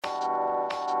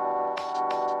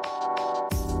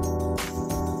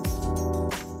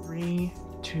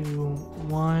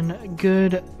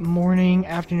Good morning,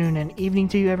 afternoon, and evening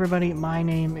to you, everybody. My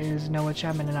name is Noah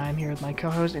Chapman, and I'm here with my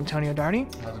co-host, Antonio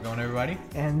Darty. How's it going, everybody?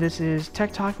 And this is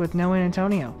Tech Talk with Noah and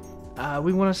Antonio.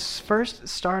 We want to first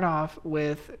start off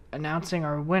with announcing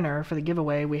our winner for the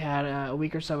giveaway we had a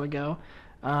week or so ago.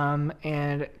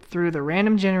 And through the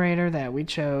random generator that we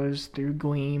chose through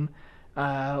Gleam,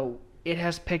 it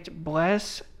has picked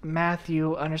Bless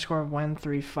Matthew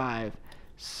 _135.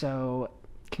 So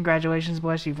congratulations,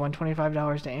 Bless. You've won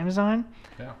 $25 to Amazon.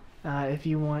 Yeah. If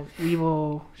you want,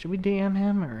 should we DM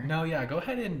him or? No, yeah. Go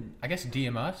ahead and, I guess,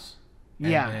 DM us.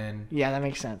 Yeah. Then, yeah, that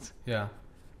makes sense. yeah.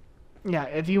 Yeah,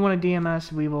 if you want to DM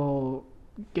us, we will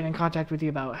get in contact with you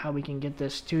about how we can get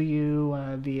this to you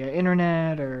via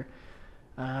internet, or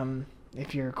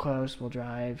if you're close, we'll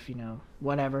drive,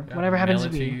 whatever. Yeah, Whatever happens mail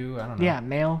to it be. to you. I don't know. Yeah,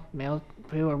 mail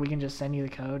to, or we can just send you the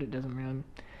code. It doesn't really,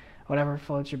 whatever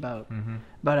floats your boat. Mm-hmm.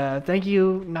 But thank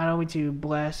you not only to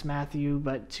Bless Matthew,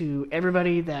 but to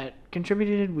everybody that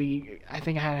contributed. I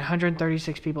think I had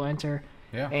 136 people enter.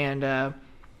 Yeah. And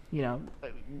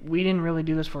we didn't really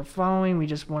do this for following. We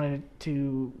just wanted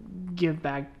to give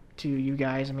back to you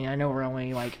guys. I mean, I know we're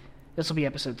only this will be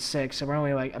episode 6, so we're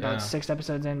only about 6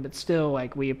 episodes in, but still,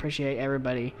 we appreciate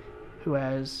everybody who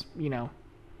has, There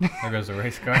goes the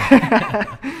race car.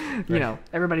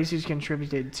 everybody who's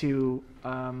contributed to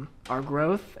our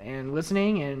growth and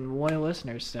listening and loyal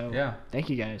listeners. So Yeah. thank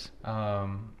you guys. I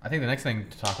think the next thing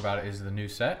to talk about is the new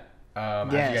set.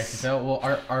 As you Yes. guys can tell, well,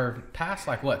 our past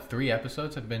 3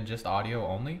 episodes have been just audio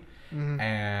only,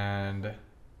 and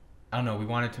I don't know. We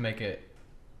wanted to make it.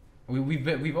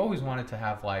 We've always wanted to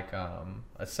have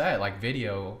a set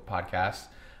video podcast,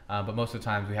 but most of the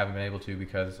times we haven't been able to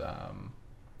because I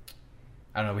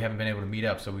don't know. We haven't been able to meet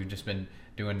up, so we've just been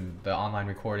doing the online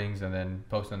recordings and then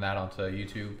posting that onto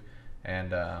YouTube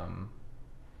and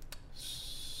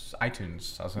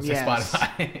iTunes. I was gonna say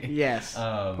Spotify. Yes.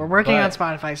 We're working on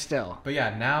Spotify still. But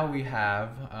yeah, now we have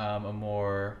a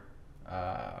more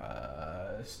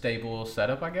stable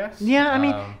setup, I guess. Yeah, I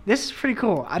mean, this is pretty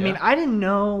cool. I mean, I didn't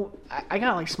know. I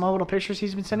got small little pictures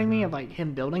he's been sending me of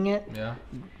him building it. Yeah.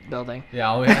 Building.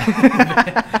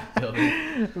 Yeah.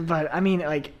 Building. But I mean,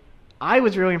 I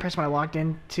was really impressed when I walked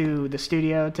into the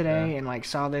studio today and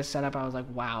saw this setup. I was like,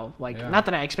 wow. Not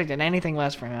that I expected anything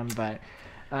less from him, but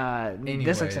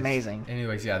this looks amazing.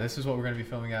 Anyways, yeah, this is what we're going to be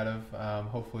filming out of,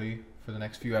 hopefully for the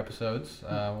next few episodes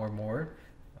or more.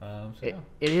 It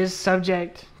is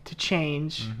subject to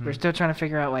change. Mm-hmm. We're still trying to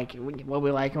figure out what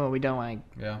we like and what we don't like.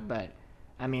 Yeah. But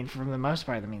I mean, for the most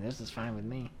part, this is fine with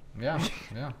me. Yeah.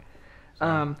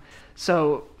 Yeah.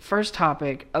 So first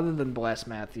topic, other than Bless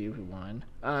Matthew who won,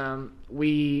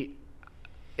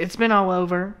 it's been all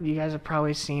over. You guys have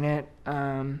probably seen it,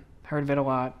 heard of it a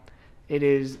lot. It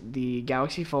is the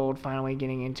Galaxy Fold finally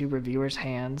getting into reviewers'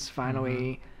 hands,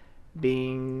 finally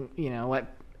being,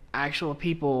 let actual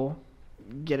people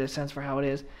get a sense for how it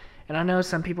is. And I know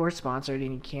some people are sponsored,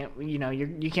 and you can't,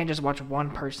 you can't just watch one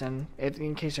person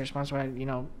in case they're sponsored by,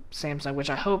 Samsung, which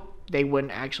I hope they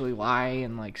wouldn't actually lie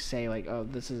and say oh,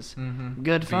 this is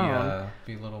good phone.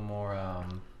 Be a little more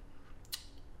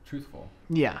truthful.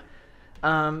 Yeah.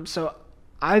 So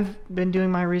I've been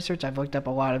doing my research. I've looked up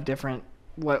a lot of different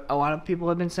what a lot of people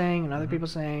have been saying and other people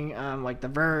saying, The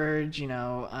Verge,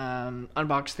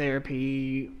 Unbox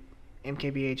Therapy,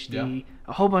 MKBHD,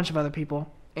 a whole bunch of other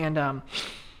people, and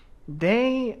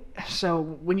so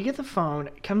when you get the phone,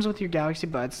 it comes with your Galaxy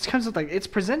Buds. It comes with it's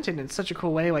presented in such a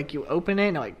cool way. You open it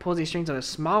and it pulls these strings out a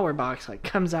smaller box,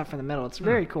 comes out from the middle. It's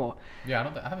very cool. Yeah,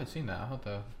 I haven't seen that. I'll have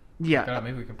to check it out.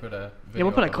 Maybe we can put a video. Yeah,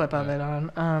 we'll put a clip of it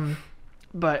on.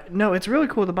 But no, it's really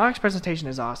cool. The box presentation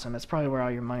is awesome. It's probably where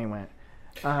all your money went.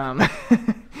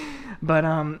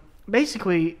 But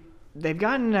basically, they've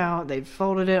gotten it out. They've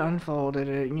folded it, unfolded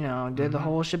it. Did the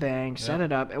whole shebang, set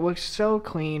it up. It looks so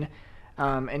clean.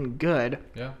 And good.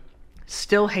 Yeah.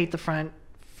 Still hate the front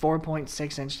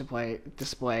 4.6-inch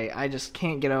display. I just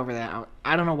can't get over that.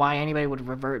 I don't know why anybody would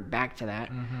revert back to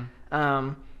that.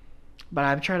 But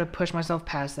I've tried to push myself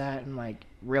past that and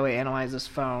really analyze this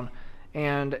phone.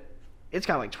 And it's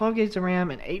got 12 gigs of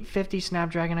RAM and 850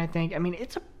 Snapdragon, I think. I mean,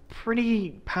 it's a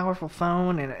pretty powerful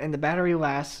phone, and the battery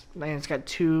lasts. And it's got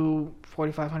 2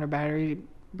 4500 battery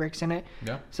bricks in it.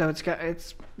 Yeah. So it's got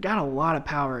a lot of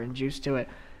power and juice to it.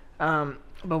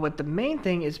 But what the main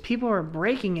thing is, people are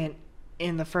breaking it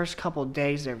in the first couple of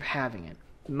days of having it.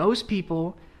 Most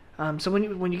people, so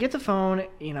when you get the phone,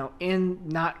 in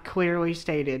not clearly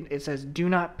stated, it says do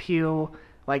not peel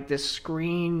this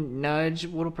screen nudge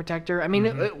little protector. I mean,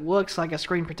 it looks like a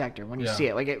screen protector when you see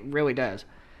it, it really does.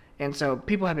 And so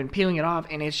people have been peeling it off,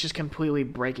 and it's just completely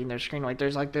breaking their screen. Like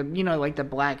there's like the like the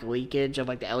black leakage of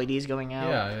like the LEDs going out.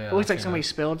 Yeah, It looks like I've seen somebody that.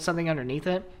 spilled something underneath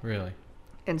it, Really?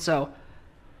 and so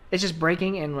it's just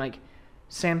breaking. And like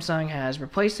Samsung has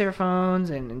replaced their phones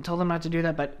and told them not to do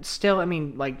that, but still, I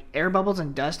mean, like air bubbles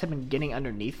and dust have been getting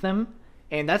underneath them.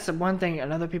 And that's the one thing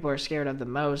another people are scared of the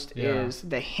most is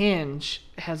the hinge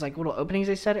has like little openings,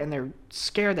 they said, and they're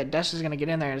scared that dust is going to get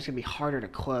in there and it's going to be harder to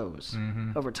close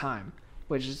over time,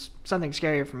 which is something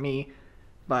scarier for me.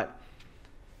 But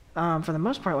for the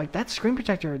most part, like that screen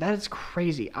protector, that is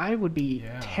crazy. I would be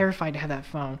terrified to have that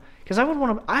phone because I would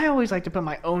want to. I always like to put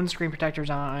my own screen protectors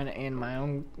on and my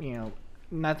own,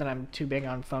 not that I'm too big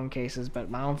on phone cases, but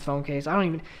my own phone case.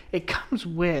 It comes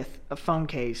with a phone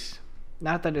case.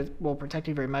 Not that it will protect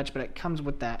you very much, but it comes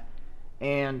with that.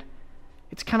 And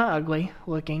it's kind of ugly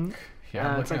looking.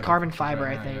 Yeah, it's like carbon fiber,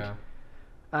 I think.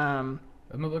 Yeah.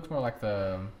 It looks more like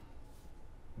the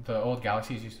old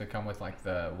Galaxies used to come with like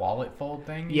the wallet fold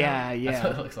thing. Yeah. That's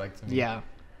what it looks like to me. Yeah.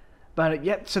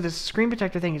 But so this screen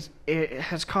protector thing it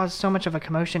has caused so much of a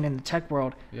commotion in the tech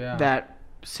world that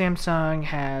Samsung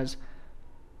has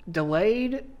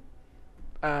delayed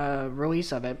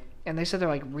release of it. And they said they're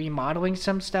like remodeling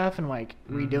some stuff and like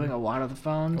redoing a lot of the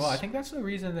phones. Well, I think that's the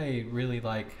reason they really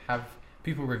like have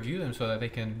people review them so that they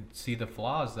can see the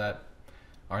flaws that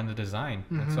are in the design.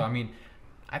 And so I mean,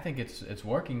 I think it's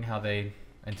working how they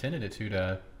intended it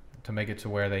to make it to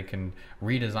where they can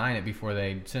redesign it before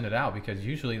they send it out. Because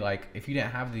usually, like if you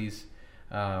didn't have these,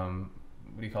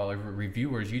 what do you call it,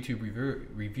 reviewers, YouTube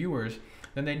reviewers,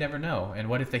 then they never know. And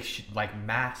what if they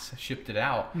mass shipped it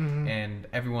out and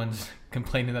everyone's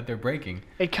complaining that they're breaking?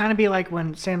 It'd kind of be like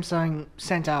when Samsung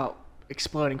sent out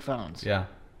exploding phones. Yeah.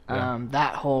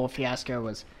 That whole fiasco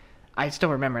was, I still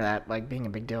remember that like being a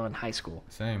big deal in high school.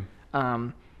 Same.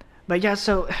 But yeah,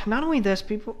 so not only this,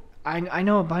 people, I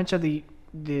know a bunch of the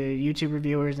YouTube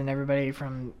reviewers and everybody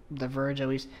from The Verge at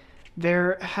least,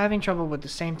 they're having trouble with the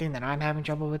same thing that I'm having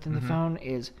trouble with in the phone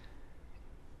is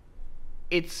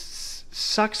it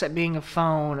sucks at being a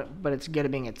phone, but it's good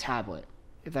at being a tablet,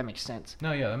 if that makes sense.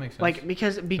 No, yeah, that makes sense. Like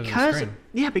because of the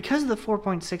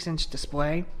 4.6 inch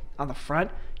display on the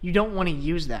front, you don't want to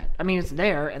use that. I mean, it's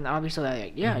there, and obviously,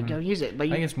 like, go use it. But I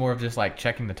think it's more of just like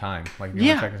checking the time. Like, you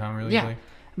want to check the time really easily.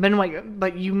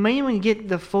 But you mainly get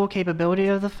the full capability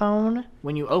of the phone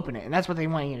when you open it, and that's what they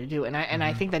want you to do. And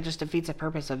I think that just defeats the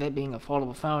purpose of it being a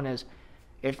foldable phone. Is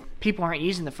if people aren't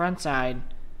using the front side,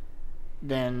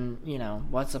 then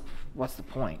what's the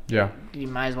point? Yeah, you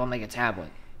might as well make a tablet.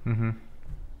 Mm-hmm.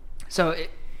 So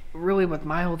really, with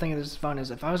my whole thing of this phone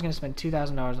is, if I was going to spend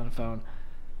 $2,000 on a phone,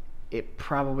 it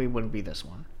probably wouldn't be this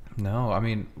one. No, I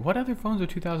mean, what other phones are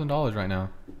 $2,000 right now?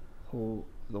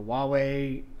 The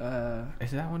Huawei.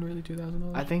 Is that one really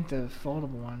 $2,000? I think the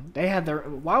foldable one.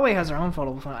 Huawei has their own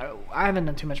foldable phone. I haven't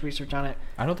done too much research on it.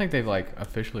 I don't think they've like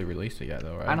officially released it yet,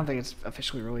 though, right? I don't think it's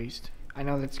officially released. I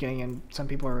know that's getting in. Some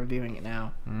people are reviewing it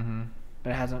now, but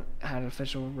it hasn't had an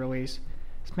official release.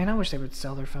 Man, I wish they would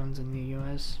sell their phones in the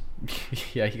U.S.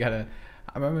 Yeah, you gotta.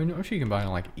 I mean, I'm sure you can buy it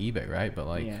on like eBay, right? But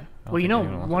like, yeah.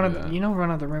 Well, one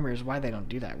of the rumors why they don't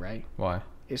do that, right? Why?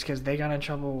 Is because they got in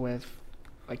trouble with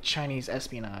like Chinese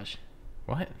espionage.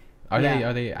 What? Are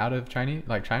they out of China?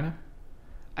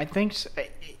 I think so.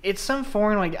 It's some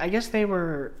foreign, like, I guess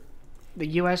the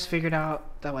U.S. figured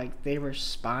out that like they were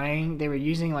spying. They were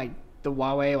using like the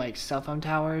Huawei like cell phone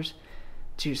towers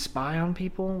to spy on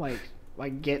people,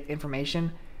 like get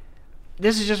information.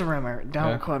 This is just a rumor.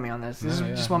 Don't quote me on this. This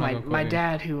is just what my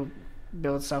dad, who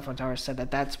builds cell phone towers, said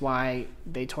that's why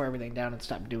they tore everything down and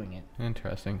stopped doing it.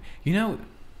 Interesting.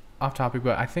 Off topic,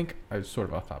 but I think it's sort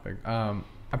of off topic. I'm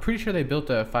pretty sure they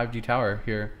built a 5G tower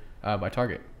here by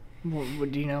Target. Well,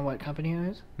 do you know what company it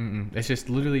is? It's just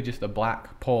literally just a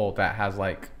black pole that has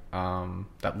like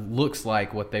that looks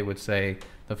like what they would say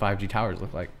the 5G towers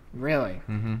look like. Really?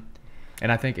 Mm-hmm.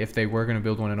 And I think if they were going to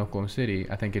build one in Oklahoma City,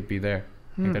 I think it'd be there.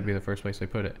 I think that'd be the first place they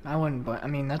put it. I wouldn't, but I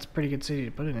mean, that's a pretty good city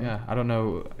to put it in. Yeah, I don't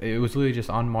know. It was literally just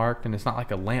unmarked, and it's not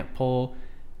like a lamp pole,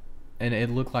 and it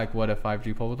looked like what a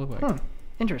 5G pole would look like.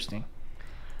 Interesting.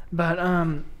 But,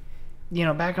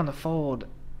 back on the Fold,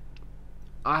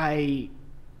 I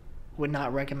would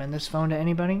not recommend this phone to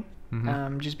anybody,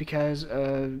 just because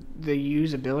of the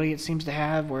usability it seems to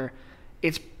have, where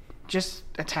it's just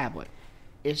a tablet.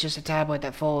 It's just a tablet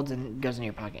that folds and goes in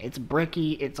your pocket. It's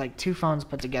bricky. It's like two phones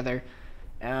put together.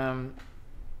 And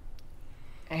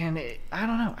I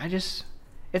don't know.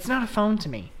 It's not a phone to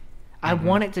me. I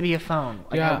want it to be a phone.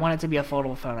 I want it to be a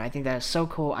foldable phone. I think that is so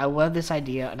cool. I love this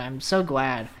idea, and I'm so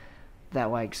glad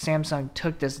that like Samsung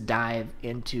took this dive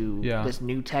into this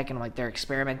new tech, and like they're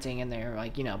experimenting and they're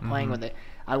like playing with it.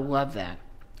 I love that.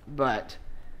 But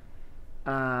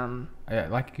Yeah,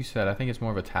 like you said, I think it's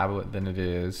more of a tablet than it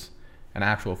is an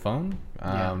actual phone.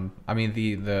 I mean,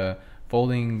 the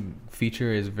folding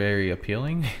feature is very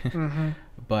appealing,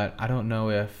 but I don't know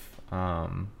if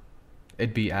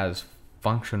it'd be as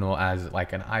functional as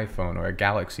like an iPhone or a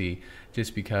Galaxy,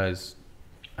 just because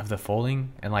of the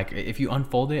folding. And like, if you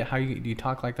unfold it, do you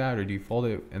talk like that, or do you fold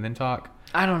it and then talk?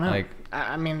 I don't know. Like,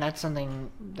 I mean, that's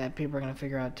something that people are gonna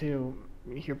figure out too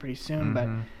here pretty soon. But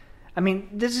I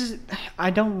mean,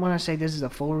 I don't want to say this is a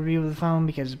full review of the phone,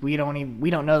 because we don't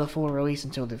know the full release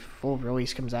until the full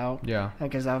release comes out. Yeah.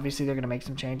 Because obviously they're gonna make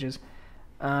some changes.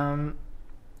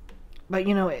 But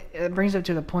you know, it brings up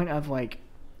to the point of like,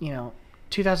 you know,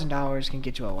 $2,000 can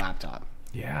get you a laptop.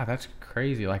 Yeah, that's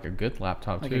crazy. Like a good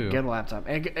laptop Like too. a good laptop,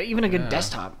 even a good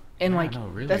desktop. And like, no,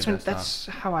 really that's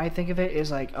how I think of it. Is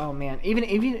like, oh man,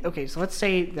 even okay. So let's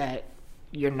say that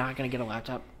you're not gonna get a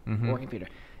laptop or computer.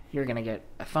 You're gonna get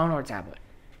a phone or a tablet,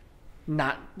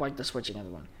 not like the switching other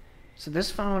one. So this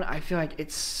phone, I feel like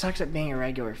it sucks at being a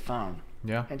regular phone.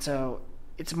 Yeah. And so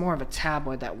it's more of a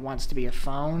tablet that wants to be a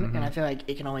phone, and I feel like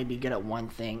it can only be good at one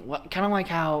thing. Kind of like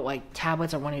how like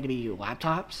tablets are wanting to be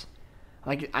laptops.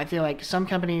 Like I feel like some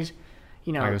companies,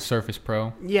 you know, Like the Surface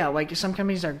Pro. yeah, like some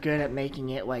companies are good at making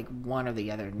it like one or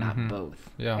the other, not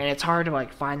both. Yeah. And it's hard to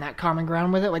like find that common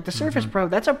ground with it. Like the Surface Pro,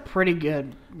 that's a pretty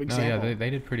good example. No, yeah, they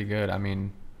did pretty good. I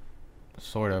mean,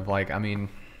 sort of. Like, I mean,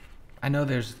 I know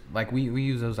there's like we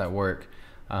use those at work,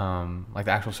 like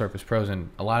the actual Surface Pros, and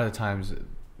a lot of the times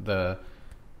the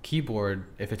keyboard,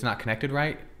 if it's not connected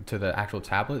right to the actual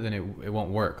tablet, then it won't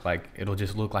work. Like, it'll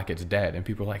just look like it's dead, and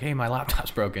people are like, hey, my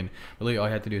laptop's broken. Really, all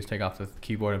you have to do is take off the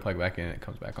keyboard and plug it back in, and it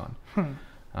comes back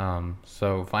on.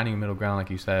 So finding a middle ground,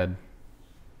 like you said,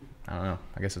 I don't know,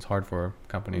 I guess it's hard for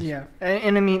companies. Yeah,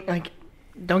 and I mean, like,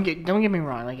 don't get me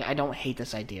wrong. Like, I don't hate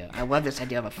this idea. I love this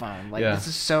idea of a phone. Like, this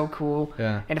is so cool.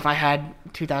 Yeah. And if I had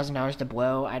 $2,000 to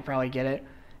blow, I'd probably get it,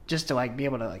 just to like be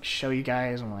able to like show you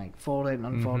guys and like fold it and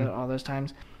unfold it all those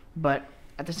times. But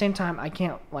at the same time, I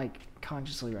can't like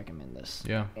consciously recommend this.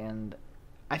 Yeah. And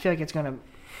I feel like it's gonna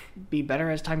be better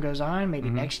as time goes on. Maybe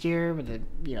next year with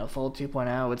the Fold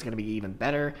 2.0, it's gonna be even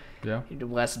better. Yeah.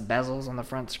 Less bezels on the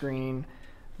front screen,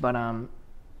 but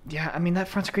yeah, I mean that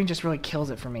front screen just really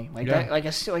kills it for me. Like that, like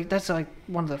that's like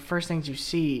one of the first things you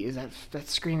see is that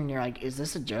screen, and you're like, is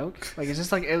this a joke? Like, is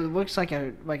this like, it looks like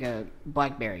a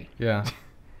BlackBerry? Yeah.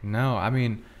 No, I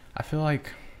mean, I feel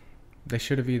like they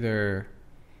should have either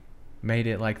made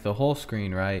it like the whole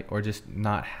screen, right, or just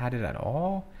not had it at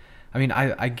all. I mean,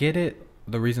 I get it.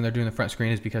 The reason they're doing the front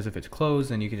screen is because if it's closed,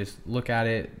 then you can just look at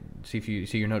it, see if you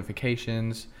see your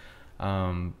notifications.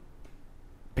 But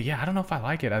yeah, I don't know if I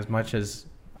like it as much as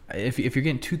if you're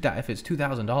getting if it's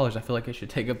 $2,000, I feel like it should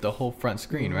take up the whole front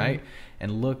screen, right,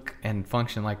 and look and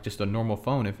function like just a normal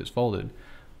phone if it's folded.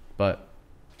 But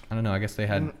I don't know. I guess they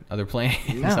had other plans.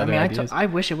 No, I mean, I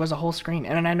wish it was a whole screen,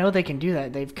 and I know they can do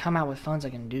that. They've come out with phones that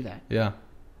can do that. Yeah.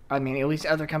 I mean, at least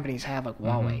other companies have, like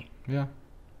Huawei. Yeah.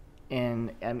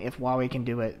 And if Huawei can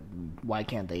do it, why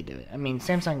can't they do it? I mean,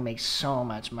 Samsung makes so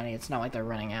much money. It's not like they're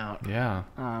running out. Yeah.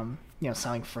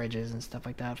 Selling fridges and stuff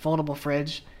like that. Foldable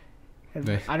fridge.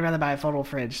 I'd rather buy a foldable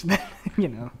fridge than,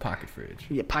 Pocket fridge.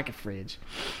 Yeah, pocket fridge.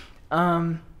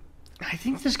 I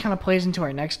think this kind of plays into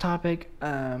our next topic,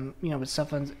 with cell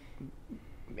phones,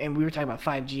 and we were talking about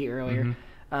 5G earlier.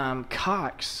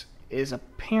 Cox is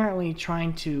apparently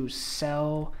trying to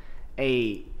sell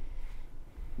a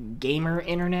gamer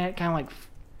internet, kind of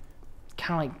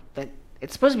like that.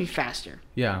 It's supposed to be faster.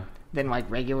 Yeah. Than like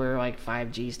regular like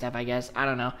 5G stuff, I guess. I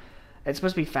don't know. It's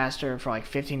supposed to be faster for like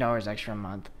 $15 extra a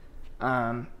month.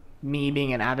 Me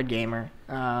being an avid gamer,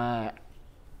 I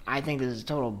think this is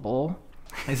total bull.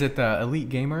 Is it the Elite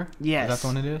Gamer? Yes. Is that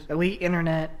the one it is? Elite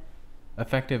Internet.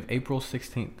 Effective April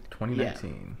 16th,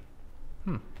 2019.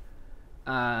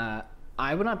 Yeah.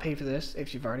 I would not pay for this.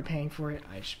 If you've already paying for it,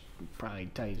 I should probably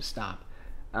tell you to stop.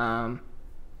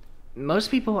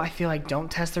 Most people, I feel like,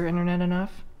 don't test their internet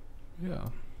enough. Yeah.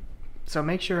 So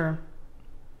make sure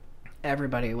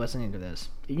everybody listening to this,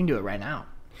 you can do it right now.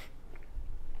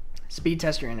 Speed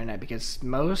test your internet, because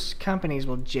most companies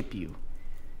will gyp you,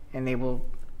 and they will,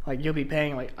 like, you'll be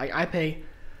paying, like I pay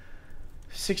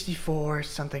 $64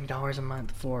 something a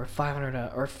month for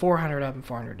 500 or 400 up and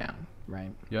 400 down,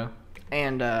 right? Yeah.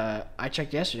 And I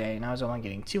checked yesterday, and I was only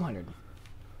getting 200.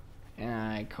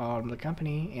 And I called the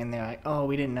company, and they're like, "Oh,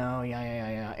 we didn't know."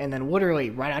 Yeah. And then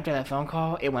literally right after that phone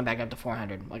call, it went back up to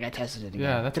 400. Like, I tested it again.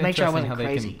 Yeah, that's to make sure I interesting wasn't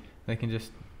how crazy. they can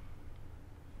just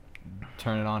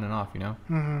turn it on and off,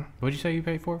 Mm-hmm. What'd you say you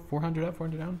paid for? 400 up,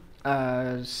 400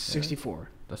 down? 64.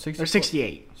 The 60 or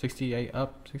 68. 68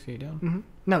 up, 68 down. Mm-hmm.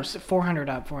 No, 400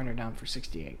 up, 400 down for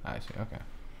 68. I see. Okay.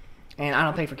 And I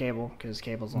don't pay for cable because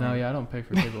cable's only. No, yeah, I don't pay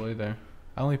for cable either.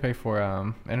 I only pay for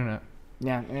internet.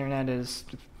 Yeah, internet is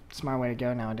a smart way to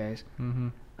go nowadays.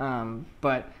 Mm-hmm.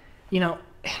 But you know,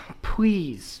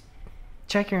 please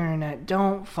check your internet.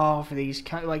 Don't fall for these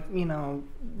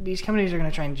these companies are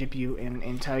gonna try and jip you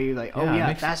and tell you like, oh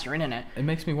yeah, faster internet. It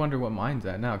makes me wonder what mine's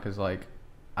at now because like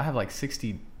I have like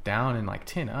 60 down and like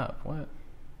 10 up. What?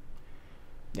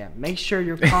 Yeah, make sure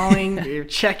you're calling, you're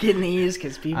checking these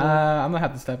because people. I'm gonna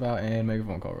have to step out and make a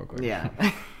phone call real quick. Yeah.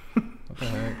 What the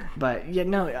heck? But yeah,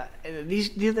 no, these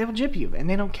they will jip you and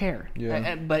they don't care.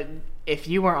 Yeah. But if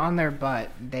you are on their butt,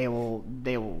 they will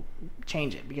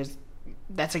change it because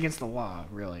that's against the law,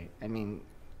 really. I mean.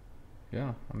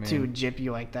 Yeah, I mean. To jip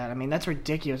you like that, I mean that's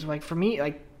ridiculous. Like for me,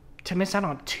 like to miss out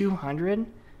on 200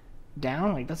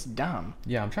 down, like that's dumb.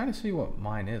 Yeah, I'm trying to see what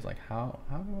mine is. Like how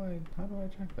do I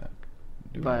check that?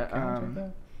 Can I check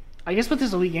that? I guess with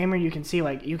this Elite Gamer, you can see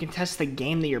like you can test the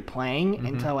game that you're playing Mm-hmm.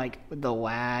 into like the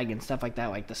lag and stuff like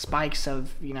that, like the spikes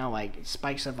of like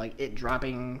it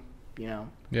dropping, Yeah.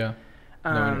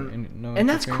 And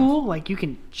that's cool. Like you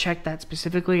can check that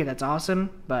specifically. That's awesome,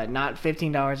 but not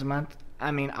 $15 a month. I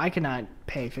mean, I could not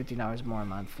pay $15 more a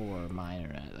month for my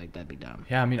internet. Like that'd be dumb.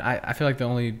 Yeah, I mean, I feel like the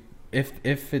only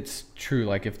if it's true,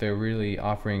 like if they're really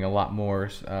offering a lot more,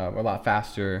 a lot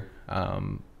faster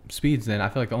speeds, then I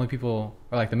feel like the only people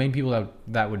or like the main people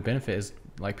that would benefit is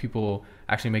like people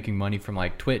actually making money from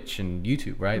like Twitch and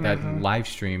YouTube, right? Mm-hmm. That live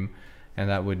stream, and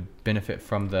that would benefit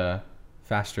from the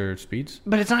faster speeds.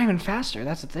 But it's not even faster.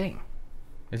 That's the thing.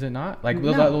 Is it not? Like,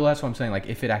 No. well, that's what I'm saying. Like,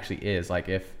 if it actually is, like,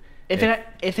 if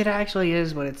it actually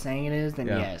is what it's saying it is, then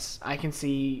Yeah. yes, I can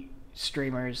see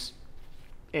streamers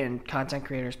and content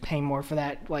creators paying more for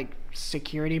that like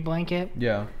security blanket,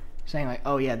 yeah, saying like,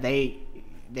 oh yeah, they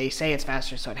say it's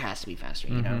faster, so it has to be faster.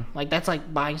 You know, Mm-hmm. like that's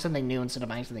like buying something new instead of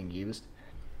buying something used.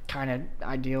 Kind of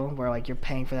ideal, where like you're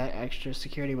paying for that extra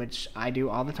security, which I do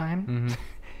all the time. mm-hmm.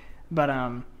 But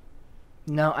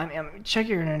no, I mean, check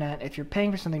your internet. If you're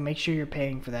paying for something, make sure you're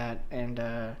paying for that, and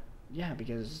yeah,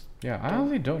 because Yeah, I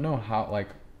honestly don't know how. Like,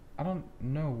 I don't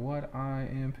know what I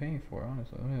am paying for.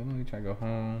 Honestly, let me try to go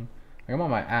home. Like, I'm on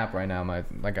my app right now.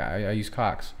 I use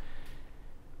Cox,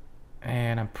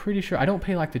 and I'm pretty sure I don't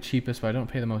pay like the cheapest, but I don't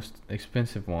pay the most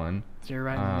expensive one. so you're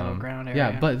right in the middle ground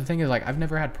area. Yeah, but the thing is, like, I've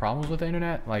never had problems with the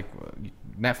internet. Like,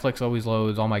 Netflix always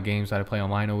loads. All my games that I play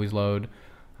online always load.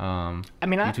 I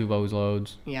mean, YouTube always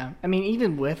loads. yeah, I mean,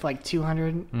 even with like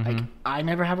 200, like Mhm. I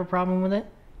never have a problem with it.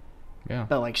 Yeah.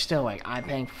 But like still, like I'm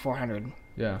paying for 400.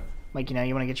 Yeah. Like you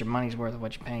want to get your money's worth of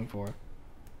what you're paying for.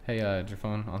 Hey, is your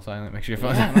phone on silent? Make sure your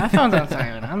phone. Yeah, my phone's on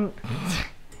silent.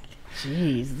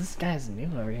 Jeez, this guy's new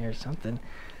over here or something.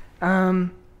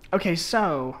 Okay,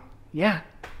 so yeah,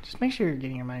 just make sure you're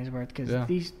getting your money's worth because Yeah.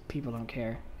 these people don't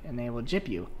care and they will jip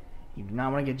you. You do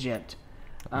not want to get gypped.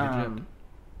 Don't get gypped.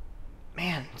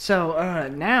 Man, so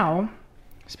now,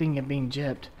 speaking of being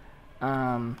gypped,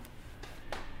 man,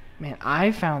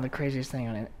 I found the craziest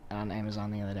thing on Amazon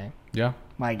the other day. Yeah.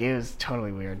 Like it was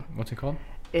totally weird. What's it called?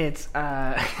 It's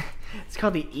it's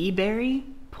called the eBerry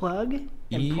Plug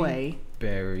and Play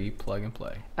eBerry Plug and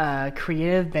Play.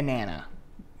 Creative Banana.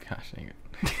 Gosh dang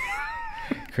it.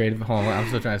 Creative. Hold on, I'm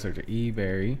still trying to search it.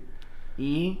 eBerry.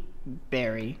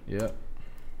 eBerry Yep.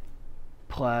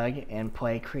 Plug and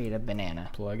Play Creative Banana.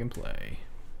 Plug and Play.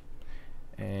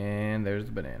 And there's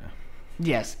the banana.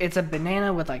 Yes, it's a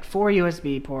banana with like 4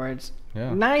 USB ports.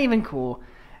 Yeah. Not even cool.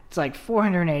 It's like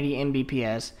 480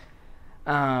 Mbps.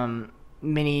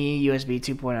 Mini USB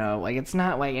 2.0. Like it's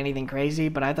not like anything crazy,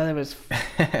 but I thought it was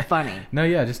funny. No,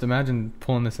 yeah, just imagine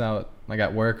pulling this out like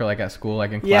at work or like at school,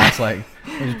 like in Yeah. class, like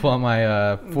I just pull out my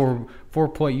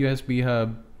 4-point USB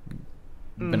hub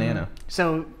banana.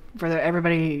 So for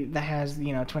everybody that has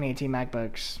 2018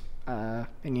 MacBooks and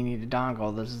you need a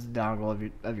dongle, this is the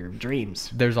dongle of your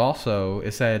dreams. There's also,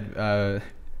 it said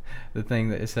the thing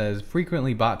that it says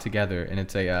frequently bought together, and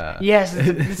it's a Yes,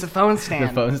 it's a phone stand.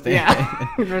 The phone stand. Yeah,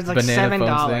 it's like Banana phone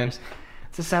 $7. stand.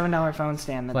 It's a $7 phone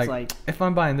stand. That's like if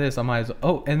I'm buying this, I might as well.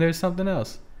 Oh, and there's something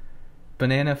else.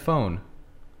 Banana phone.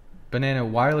 Banana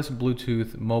wireless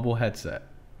Bluetooth mobile headset.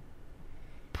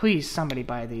 please somebody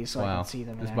buy these so I Wow. can see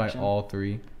them in Just buy action. all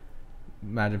three.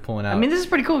 Imagine pulling out. I mean, this is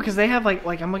pretty cool because they have like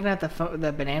I'm looking at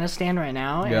the banana stand right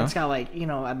now, and Yeah. it's got like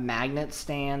a magnet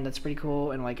stand that's pretty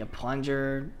cool, and like a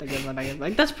plunger that goes in the back.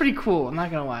 Like that's pretty cool. I'm not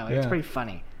gonna lie, like it's Yeah. pretty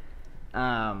funny.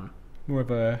 More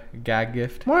of a gag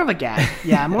gift. More of a gag,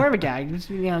 yeah, more of a gag. Just,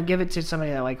 give it to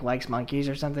somebody that like likes monkeys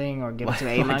or something, or give it to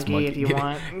a Likes monkey if you Give it-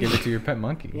 want. Give it to your pet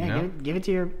monkey. Yeah, You know? give it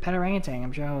to your pet orangutan.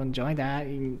 I'm sure he'll enjoy that.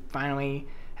 You can finally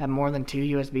have more than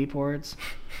 2 USB ports.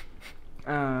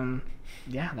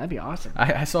 Yeah, that'd be awesome.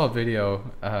 I saw a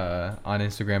video on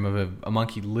Instagram of a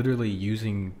monkey literally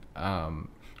using an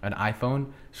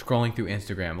iPhone scrolling through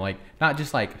Instagram. Like, not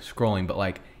just like scrolling, but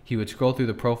like he would scroll through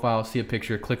the profile, see a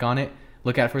picture, click on it,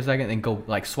 look at it for a second, and go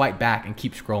like swipe back and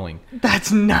keep scrolling.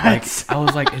 That's nuts. Like, I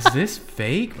was like, is this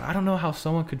fake? I don't know how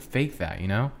someone could fake that, you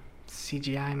know?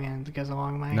 CGI, man, it goes a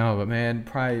long way. No, but man,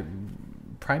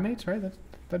 primates, right?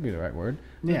 That'd be the right word.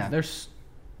 Yeah.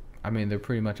 They're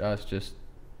pretty much us, just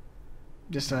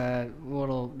they're a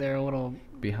little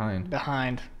behind.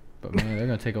 But man, they're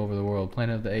gonna take over the world.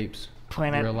 Planet of the Apes.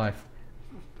 Real life.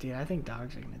 Dude, I think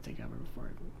dogs are gonna take over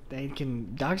before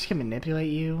dogs can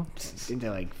manipulate you into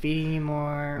like feeding you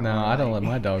more. No, I don't let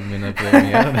my dog manipulate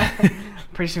me. I don't know.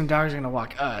 Pretty soon dogs are gonna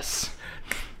walk us.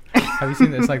 Have you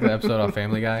seen this, like the episode on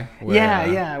Family Guy? Where,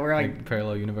 yeah, we're like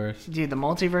parallel universe. Dude, the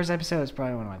multiverse episode is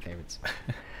probably one of my favorites.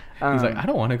 He's like, I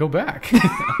don't want to go back.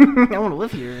 I want to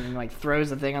live here, and like throws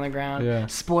the thing on the ground. Yeah.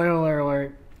 Spoiler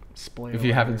alert. Spoiler. If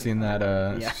you haven't seen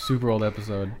that super old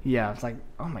episode. Yeah, it's like,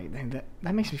 oh my,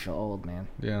 that makes me feel old, man.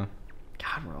 Yeah.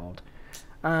 God, we're old.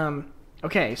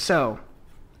 Okay, so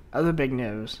other big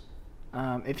news.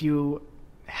 If you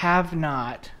have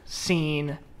not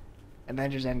seen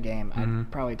Avengers Endgame,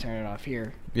 I'd probably turn it off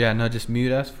here. Yeah, no, just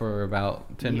mute us for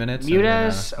about 10 minutes. Mute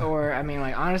us, or, I mean,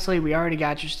 like, honestly, we already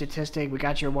got your statistic. We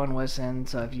got your one listen,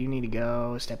 so if you need to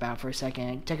go, step out for a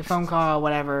second, take a phone call,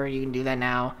 whatever, you can do that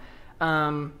now.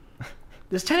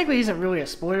 This technically isn't really a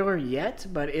spoiler yet,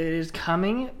 but it is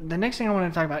coming. The next thing I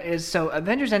want to talk about is, so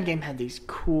Avengers Endgame had these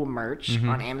cool merch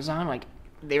on Amazon. Like,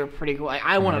 they were pretty cool. Like,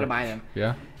 I wanted to buy them.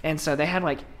 Yeah. And so they had,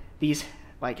 like, these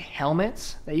like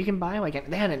helmets that you can buy. Like,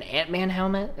 they had an Ant-Man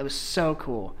helmet. It was so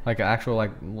cool. Like an actual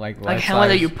like helmet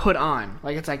that you put on.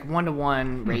 Like, it's like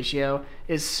 1-to-1 ratio.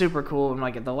 Is super cool, and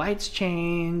like the lights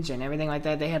change and everything like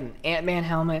that. They had an Ant-Man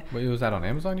helmet. Wait, was that on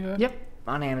Amazon? You said? Yep,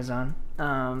 on Amazon.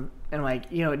 And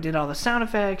like, you know, it did all the sound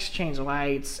effects, changed the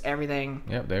lights, everything.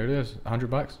 Yep, there it is.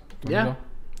 $100. Yeah.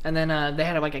 And then they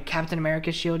had like a Captain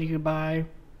America shield you could buy.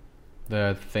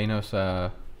 The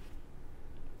Thanos.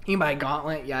 You can buy a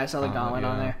gauntlet. Yeah, I saw the gauntlet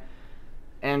on there.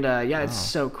 And it's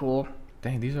so cool.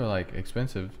 Dang, these are like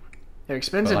expensive. They're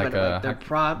expensive, but like,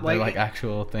 they're like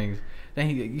actual things.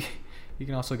 Dang, you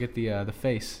can also get the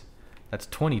face. That's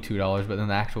 $22, but then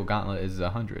the actual gauntlet is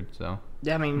 $100. So.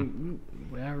 Yeah, I mean,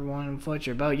 whatever one floats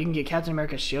your boat. You can get Captain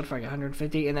America's shield for like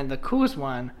 $150, and then the coolest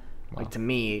one, like to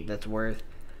me, that's worth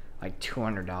like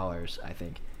 $200, I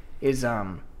think, is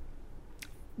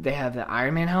they have the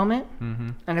Iron Man helmet,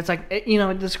 and it's like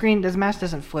the screen, the mask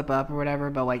doesn't flip up or whatever,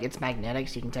 but like it's magnetic,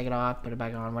 so you can take it off, put it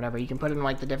back on, whatever. You can put it in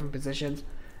like the different positions,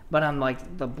 but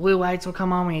like the blue lights will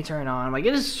come on when you turn it on. Like,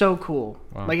 it is so cool.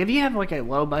 Wow. Like, if you have like a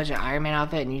low budget Iron Man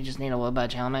outfit and you just need a low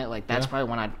budget helmet, like that's probably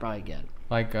one I'd probably get.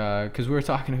 Like, because we were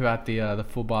talking about the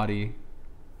full body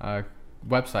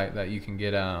website that you can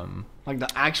get like the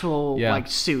actual like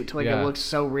suit, like it looks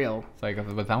so real. It's like,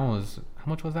 but that one was, how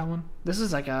much was that one? This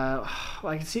is like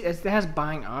like, see, it has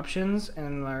buying options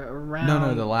and around.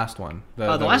 No, the last one.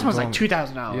 The last one's like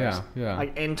 $2,000. Yeah.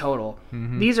 Like in total,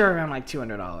 these are around like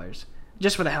 $200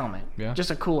 just for the helmet. Yeah.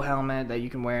 Just a cool helmet that you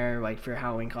can wear like for your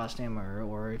Halloween costume,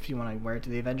 or if you want to wear it to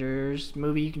the Avengers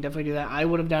movie, you can definitely do that. I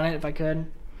would have done it if I could.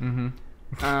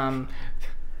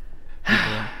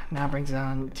 Now brings it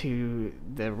on to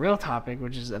the real topic,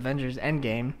 which is Avengers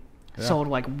Endgame. Sold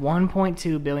like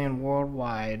 1.2 billion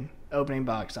worldwide opening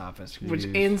box office, which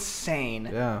is insane.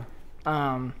 Yeah.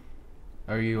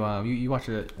 Are you watched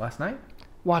it last night?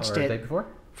 Watched it the day before?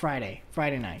 Friday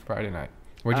night.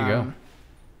 Where'd you go?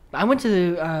 I went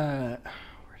to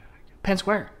Penn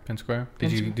Square.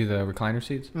 Did you do the recliner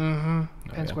seats?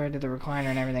 Penn Square did the recliner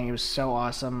and everything. It was so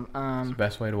awesome. It's the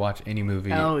best way to watch any movie.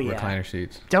 Recliner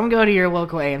seats. Don't go to your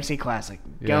local AMC Classic.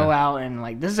 Go out and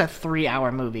like, this is a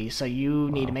 3-hour movie, so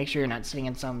you need to make sure you're not sitting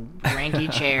in some cranky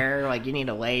chair. Like, you need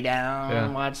to lay down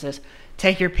and watch this.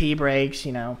 Take your pee breaks.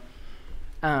 Take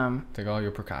all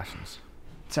your precautions.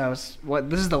 So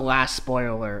this is the last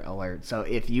spoiler alert. So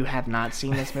if you have not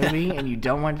seen this movie and you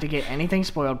don't want to get anything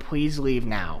spoiled, please leave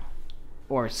now.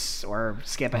 Or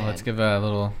skip ahead. Let's give a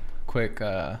little quick,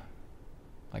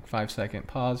 5-second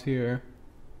pause here.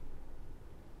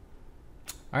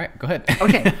 All right, go ahead.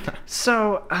 Okay,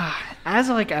 so as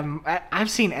like I've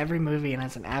seen every movie, and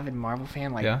as an avid Marvel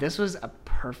fan, like this was a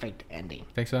perfect ending.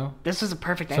 Think so? This was a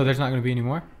perfect ending. So there's not going to be any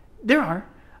more? There are.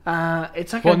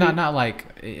 It's like not like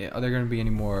are there going to be any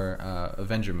more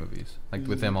Avenger movies like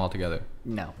with them all together?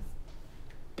 No,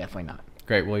 definitely not.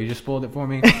 Great. Well, you just spoiled it for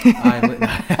me.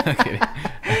 I'm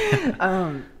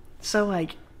kidding. So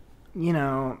like, you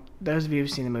know, those of you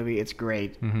who've seen the movie, it's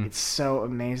great. Mhm. It's so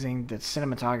amazing. The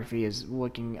cinematography is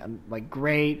looking like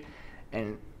great,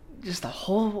 and just the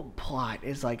whole plot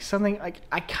is like something like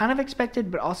I kind of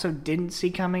expected, but also didn't see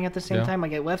coming at the same Yeah. time.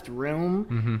 Like it left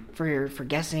room Mhm. for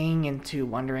guessing and to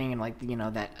wondering, and like you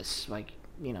know that like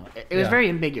you know it was Yeah. very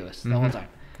ambiguous the whole Mhm. time.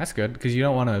 That's good because you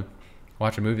don't want to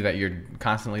watch a movie that you're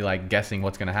constantly like guessing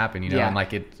what's gonna happen, you know, Yeah. and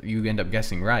like you end up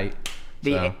guessing right.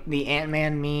 So, The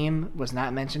Ant-Man meme was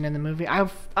not mentioned in the movie. I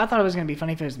thought it was going to be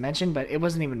funny if it was mentioned, but it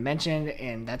wasn't even mentioned,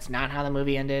 and that's not how the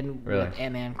movie ended. Really? With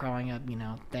Ant-Man crawling up, you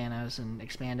know, Thanos and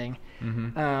expanding.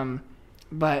 mhm.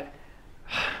 But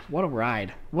what a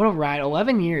ride! What a ride!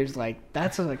 11 years, like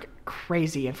that's like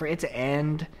crazy, and for it to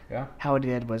end Yeah. how it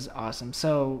did was awesome.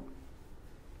 So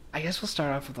I guess we'll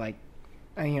start off with like,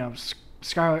 you know,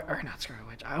 Scarlet or not Scarlet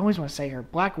Witch. I always want to say her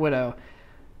Black Widow.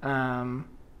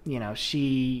 You know,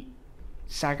 she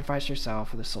sacrificed herself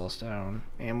for the Soul Stone,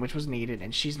 and which was needed,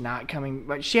 and she's not coming.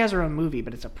 But she has her own movie,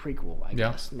 but it's a prequel, I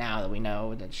Yeah. guess. Now that we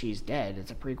know that she's dead,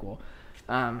 it's a prequel.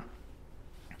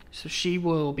 So she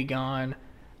will be gone.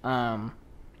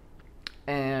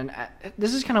 And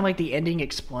this is kind of like the ending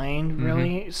explained,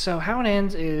 really. So how it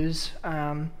ends is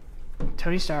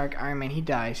Tony Stark, Iron Man, he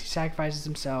dies. He sacrifices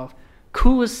himself.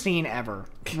 Coolest scene ever.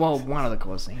 Well, one of the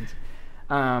coolest scenes.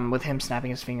 With him snapping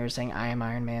his fingers saying, I am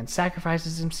Iron Man.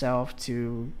 Sacrifices himself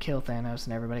to kill Thanos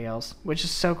and everybody else. Which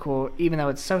is so cool, even though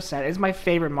it's so sad. It's my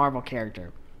favorite Marvel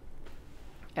character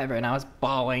ever. And I was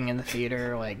bawling in the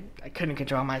theater. Like, I couldn't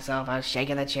control myself. I was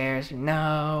shaking the chairs.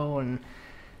 No. And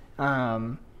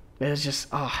it was just,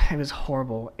 it was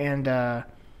horrible. And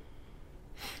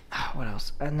what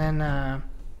else? And then,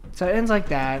 so it ends like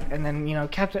that. And then, you know,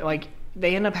 Captain, like,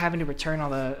 they end up having to return all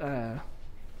the,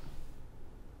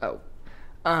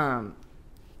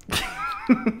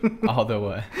 All the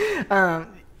way.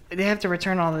 they have to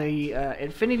return all the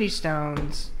Infinity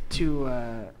Stones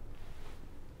to,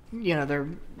 you know, their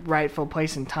rightful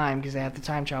place in time because they have to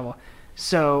time travel.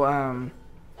 So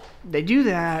they do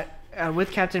that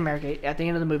with Captain America. At the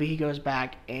end of the movie, he goes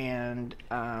back and,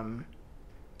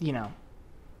 you know,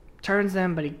 turns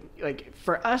them. But he, like,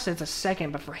 for us, it's a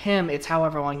second, but for him, it's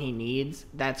however long he needs.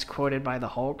 That's quoted by the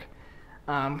Hulk,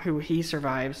 who he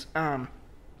survives.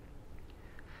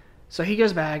 So he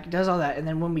goes back, does all that, and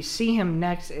then when we see him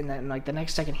next, in like the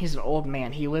next second, he's an old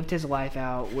man. He lived his life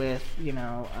out with, you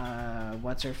know,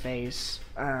 what's her face,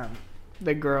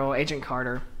 the girl, Agent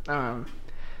Carter.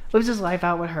 Lives his life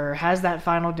out with her, has that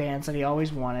final dance that he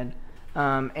always wanted,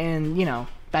 and you know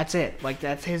that's it. Like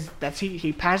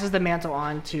he passes the mantle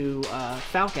on to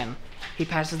Falcon. He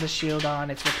passes the shield on.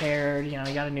 It's repaired. You know,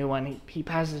 he got a new one. He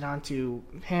passes it on to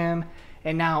him,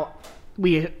 and now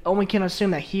we only can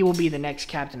assume that he will be the next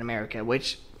Captain America,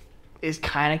 which is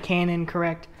kind of canon,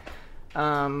 correct?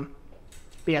 But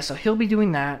yeah, so he'll be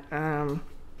doing that,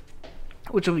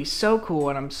 which will be so cool,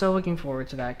 and I'm so looking forward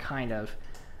to that, kind of.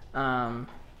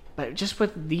 But just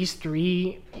with these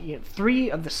three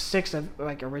of the six of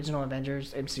like original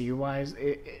Avengers MCU wise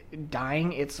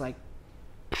dying, it's like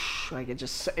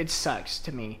it sucks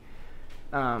to me.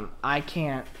 I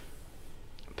can't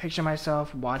picture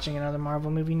myself watching another Marvel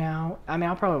movie now. I mean,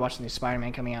 I'll probably watch the new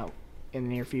Spider-Man coming out in the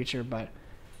near future, but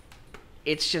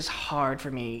it's just hard for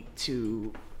me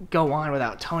to go on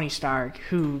without Tony Stark,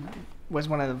 who was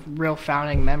one of the real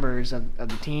founding members of the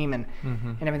team and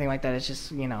everything like that. It's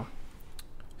just, you know.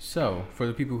 So, for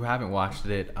the people who haven't watched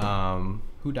it,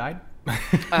 who died?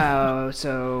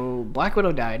 So Black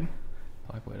Widow died.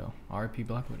 Black Widow. R.I.P.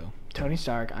 Black Widow. Tony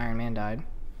Stark, Iron Man died.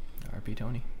 R.I.P.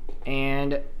 Tony.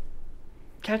 And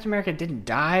Captain America didn't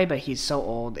die, but he's so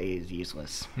old, he's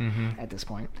useless at this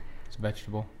point. It's a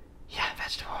vegetable. Yeah,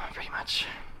 vegetable, pretty much.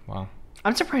 Wow.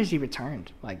 I'm surprised he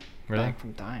returned, like, Really? back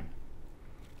from time.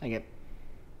 Like,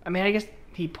 I mean, I guess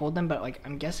he pulled them, but, like,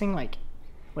 I'm guessing, like,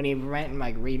 when he went and,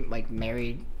 like,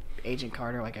 married Agent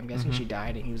Carter, like, I'm guessing she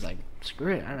died, and he was like,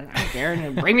 screw it, I don't care,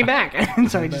 and bring me back.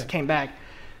 And so he just came back.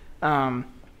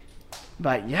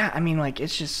 But, yeah, I mean, like,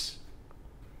 it's just,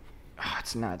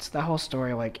 it's nuts. The whole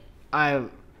story, like,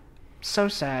 so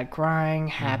sad, crying,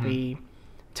 happy.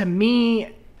 To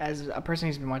me, as a person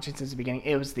who's been watching since the beginning,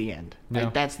 it was the end. Yeah.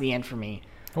 Like, that's the end for me.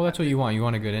 Well, that's what you want. You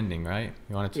want a good ending, right?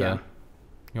 You want it to. Yeah.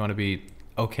 You want to be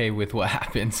okay with what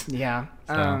happens. Yeah.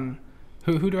 So,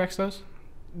 who directs those?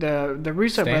 The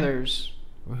Russo brothers.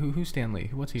 Who's Stan Lee?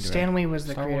 What's he directing? Stan Lee was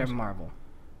the Star creator Wars? of Marvel,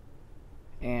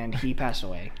 and he passed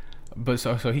away. But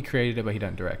so he created it, but he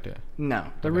doesn't direct it. No,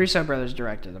 the Okay. Russo brothers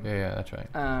directed them. Yeah, that's right.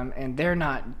 And they're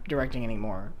not directing any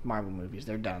more Marvel movies.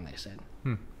 They're done, they said.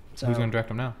 So Who's gonna direct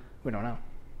them now? we don't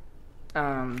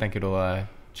know. Think it'll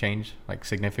change like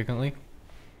significantly?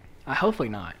 Hopefully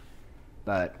not.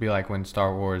 But Be like when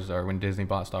Star Wars or when Disney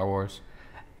bought Star Wars.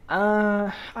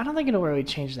 I don't think it'll really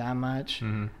change that much.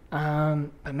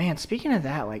 But man, speaking of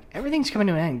that, like everything's coming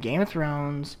to an end. Game of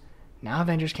Thrones, now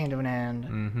Avengers came to an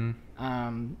end.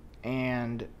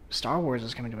 And Star Wars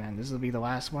is coming to an end. This will be the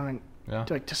last one. Yeah.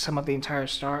 To sum up the entire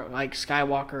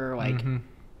Skywalker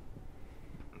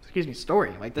excuse me,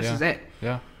 story. Like this is it.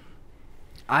 Yeah.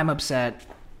 I'm upset.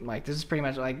 Like this is pretty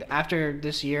much like after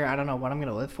this year, I don't know what I'm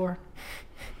gonna live for.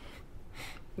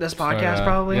 This podcast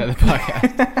probably. Yeah, the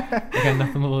podcast. I got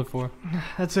nothing to live for.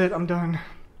 That's it. I'm done.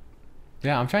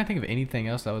 Yeah, I'm trying to think of anything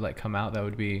else that would like come out that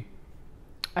would be.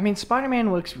 I mean,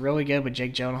 Spider-Man looks really good with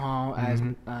Jake Gyllenhaal as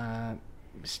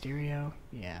Mysterio.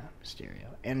 Yeah,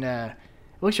 Mysterio, and it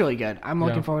looks really good. I'm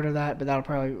looking forward to that, but that'll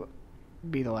probably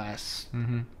be the last.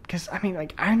 Because I mean,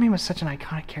 like Iron Man was such an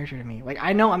iconic character to me. Like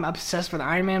I know I'm obsessed with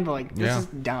Iron Man, but like this is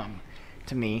dumb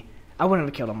to me. I wouldn't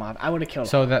have killed him off. I would have killed him.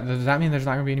 So does that mean there's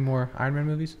not gonna be any more Iron Man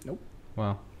movies? Nope.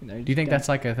 Wow. Do you think that's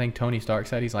like a thing Tony Stark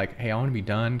said? He's like, hey, I want to be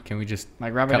done. Can we just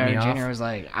like Robert Downey Jr. was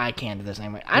like, I can't do this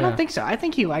anymore. I don't think so. I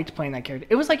think he liked playing that character.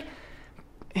 It was like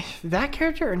that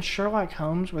character and Sherlock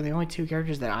Holmes were the only two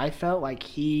characters that I felt like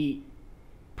he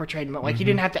portrayed. Like he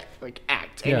didn't have to like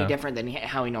act any different than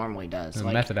how he normally does.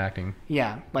 Like method acting.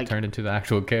 Yeah, like turned into the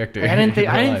actual character. Like, I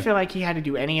didn't feel like he had to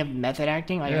do any of method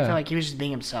acting. Like I feel like he was just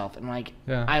being himself, and like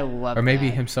I love. Or maybe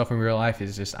himself in real life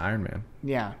is just Iron Man.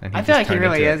 Yeah, I feel like he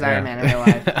really is Iron Man in real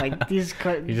life. Like he's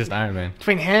just Iron Man.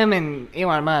 Between him and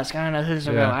Elon Musk, I don't know who's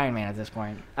the real Iron Man at this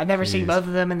point. I've never seen both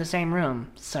of them in the same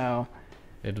room, so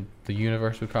the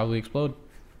universe would probably explode.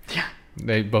 Yeah,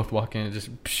 they both walk in and just.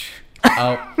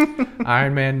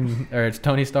 Iron Man, or it's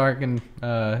Tony Stark and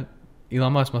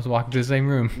Elon Musk must walk into the same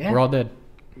room. Yeah. We're all dead.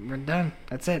 We're done.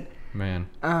 That's it. Man.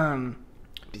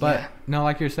 But no,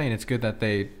 like you're saying, it's good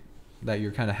that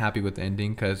you're kind of happy with the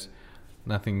ending, because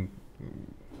nothing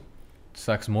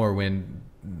sucks more when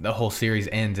the whole series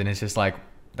ends and it's just like,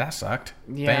 that sucked.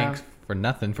 Yeah. Thanks for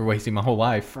nothing, for wasting my whole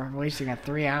life. For wasting a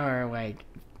 3 hours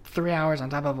on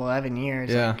top of 11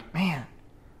 years. Yeah. Like, man.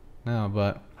 No,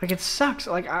 but like it sucks.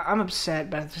 Like I'm upset,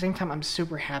 but at the same time, I'm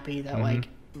super happy that like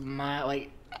my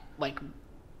like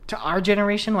to our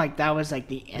generation, like that was like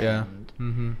the end.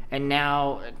 Yeah. And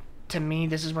now, to me,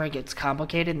 this is where it gets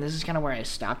complicated, and this is kind of where I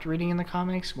stopped reading in the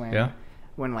comics when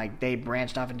like they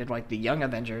branched off and did like the Young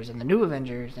Avengers and the New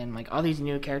Avengers and like all these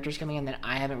new characters coming in that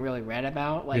I haven't really read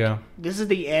about. Like this is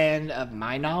the end of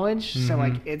my knowledge, so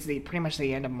like it's pretty much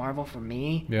the end of Marvel for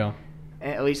me. Yeah.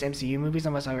 At least MCU movies,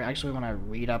 unless I actually want to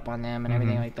read up on them and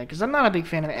everything like that. Because I'm not a big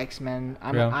fan of X-Men.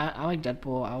 I like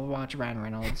Deadpool. I'll watch Ryan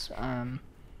Reynolds. I'm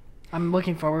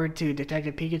looking forward to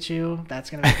Detective Pikachu.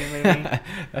 That's going to be a good movie.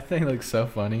 That thing looks so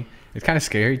funny. It's kind of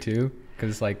scary, too,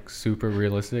 because it's, like, super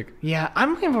realistic. Yeah,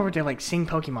 I'm looking forward to, like, seeing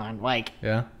Pokemon. Like,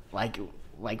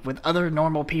 like with other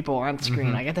normal people on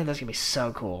screen. Like, I think that's going to be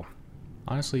so cool.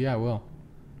 Honestly, yeah, it will.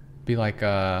 Be like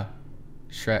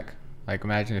Shrek. Like,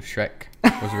 imagine if Shrek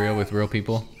was real with real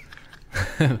people.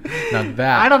 Now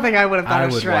that I don't think I would have thought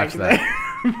of Shrek. Watch that.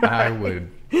 I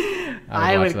would.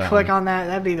 I would click on that.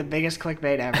 That'd be the biggest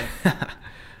clickbait ever.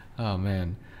 Oh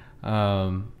man.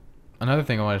 Another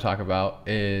thing I want to talk about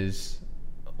is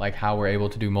like how we're able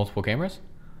to do multiple cameras.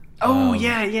 Oh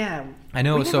yeah. I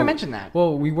know. We never mentioned that.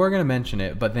 Well, we were gonna mention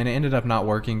it, but then it ended up not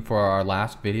working for our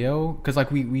last video because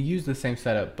like we used the same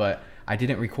setup, but I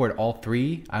didn't record all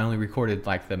three. I only recorded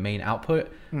like the main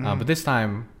output. But this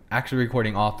time, actually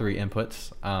recording all three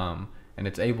inputs, and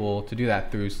it's able to do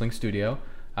that through Sling Studio.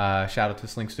 Shout out to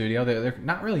Sling Studio. They're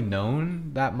not really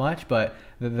known that much, but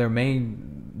the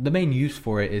main use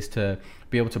for it is to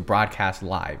be able to broadcast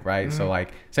live, right? So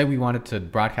like, say we wanted to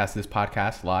broadcast this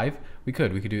podcast live, we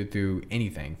could do it through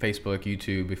anything, Facebook,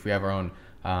 YouTube. If we have our own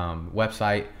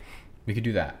website, we could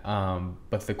do that.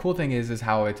 But the cool thing is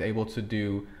how it's able to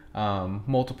do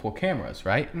multiple cameras,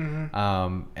 right?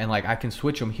 And like I can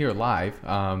switch them here live,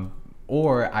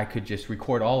 or I could just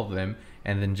record all of them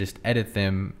and then just edit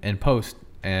them in post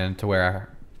and to where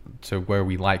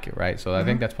we like it, right? So I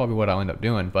think that's probably what I'll end up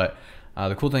doing. But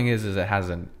the cool thing is it has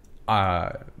an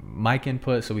mic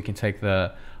input, so we can take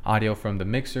the audio from the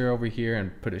mixer over here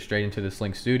and put it straight into the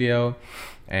Sling Studio,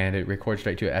 and it records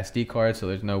straight to an SD card, so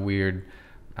there's no weird,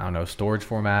 I don't know, storage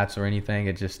formats or anything.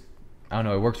 It just, I don't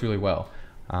know, it works really well.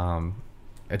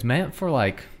 It's meant for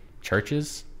like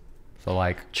churches, so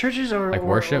like churches or like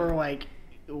worship or like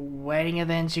wedding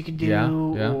events you could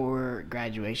do, or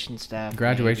graduation stuff.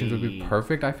 Graduations would be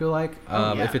perfect, I feel like.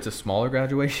 If it's a smaller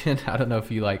graduation, I don't know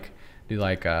if you like do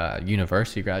like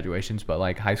university graduations, but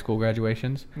like high school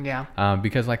graduations. Yeah.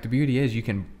 Because like the beauty is you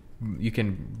can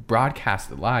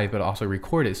broadcast it live, but also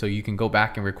record it, so you can go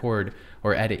back and record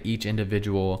or edit each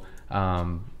individual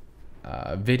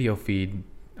video feed,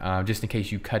 just in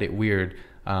case you cut it weird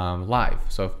live.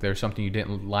 So if there's something you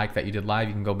didn't like that you did live,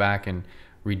 you can go back and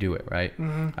redo it, right?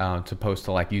 To post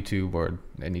to like YouTube or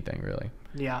anything really.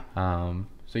 Yeah.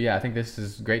 So yeah, I think this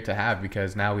is great to have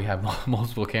because now we have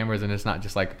multiple cameras and it's not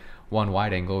just like one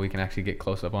wide angle. We can actually get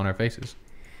close up on our faces.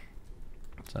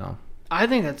 So I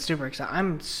think that's super exciting.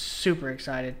 I'm super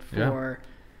excited for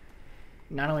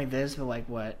not only this, but like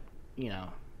what,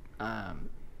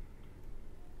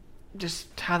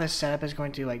 just how the setup is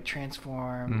going to like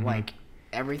transform like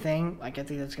everything. Like I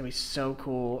think that's gonna be so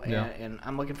cool, and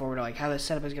I'm looking forward to like how the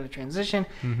setup is gonna transition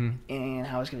and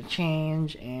how it's gonna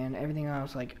change and everything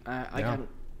else. Like oh my god,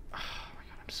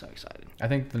 I'm so excited. I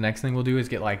think the next thing we'll do is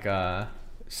get like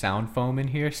sound foam in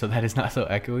here so that it's not so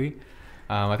echoey.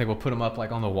 I think we'll put them up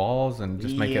like on the walls and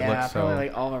just make it look so probably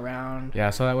like all around. Yeah,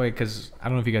 so that way, because I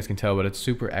don't know if you guys can tell, but it's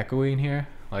super echoey in here.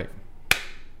 Like,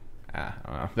 I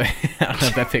don't know. I don't know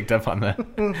if that picked up on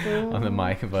the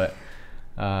mic, but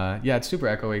yeah, it's super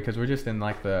echoey because we're just in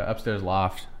like the upstairs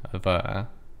loft of the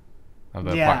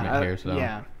apartment here. So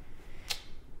yeah,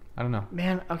 I don't know.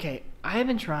 Man, okay, I have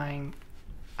been trying.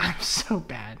 I'm so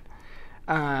bad.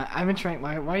 I've been trying.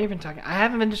 Why are you even talking? I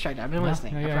haven't been distracted. I've been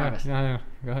listening. I promise. Yeah.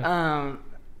 Go ahead.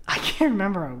 I can't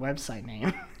remember our website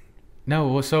name. No,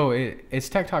 well, so it's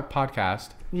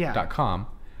techtalkpodcast.com,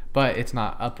 but it's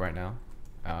not up right now.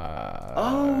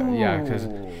 Yeah, because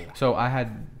so I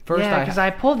had first. Yeah, because I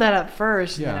pulled that up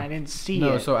first and I didn't see it.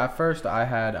 No, so at first I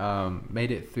had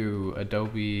made it through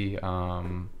Adobe.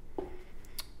 What's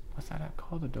that app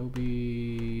called?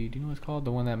 Adobe. Do you know what it's called?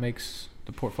 The one that makes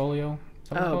the portfolio.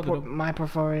 My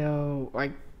portfolio,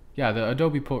 like. Yeah, the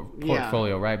Adobe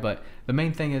portfolio, right? But the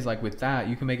main thing is like with that,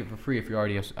 you can make it for free if you're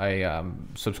already a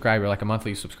subscriber, like a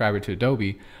monthly subscriber to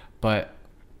Adobe. But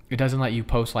it doesn't let you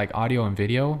post like audio and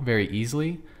video very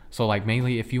easily. So like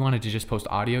mainly if you wanted to just post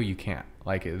audio, you can't.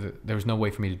 Like there was no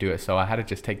way for me to do it. So I had to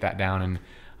just take that down, and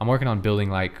I'm working on building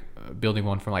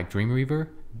one from like Dreamweaver.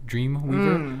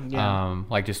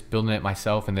 Like just building it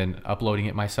myself and then uploading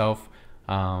it myself.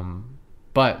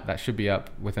 But that should be up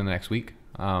within the next week.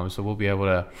 So we'll be able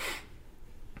to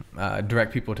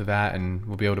direct people to that, and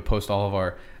we'll be able to post all of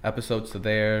our episodes to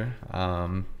there.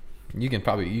 You can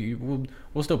probably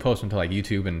we'll still post them to like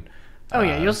YouTube and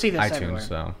you'll see this iTunes. Everywhere.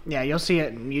 So yeah, you'll see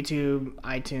it in YouTube,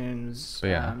 iTunes. So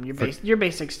your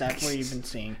basic stuff where you've been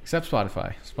seeing. Except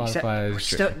Spotify. Spotify is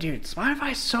dude.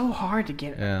 Spotify is so hard to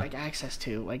get like access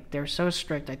to. Like they're so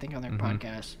strict, I think, on their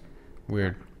podcasts.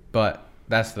 Weird, but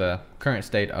that's the current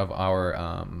state of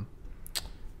our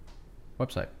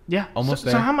website. Yeah, almost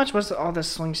there. So how much was all this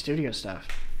Sling Studio stuff?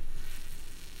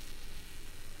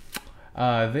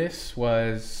 This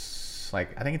was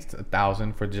like, I think it's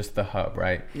 $1,000 for just the hub,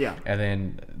 right? Yeah. And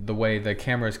then the way the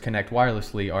cameras connect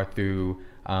wirelessly are through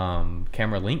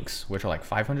camera links, which are like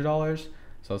 $500.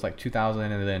 So it's like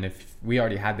 $2,000. And then if we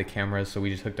already had the cameras, so we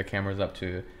just hooked the cameras up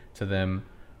to them.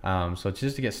 So it's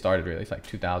just to get started, really. It's like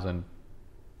 $2,000.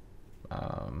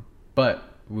 But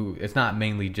it's not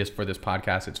mainly just for this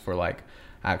podcast. It's for like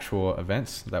actual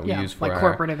events that we use for like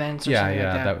corporate events or something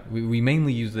like that. We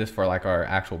mainly use this for like our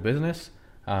actual business.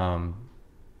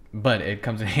 But it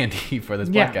comes in handy for this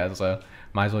podcast, so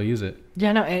might as well use it.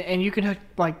 Yeah, no, and you can hook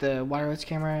like the wireless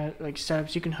camera like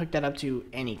setups. You can hook that up to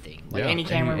anything, like any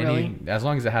camera, really. As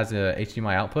long as it has a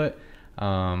HDMI output.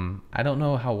 I don't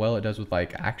know how well it does with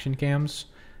like action cams.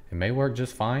 It may work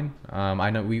just fine. I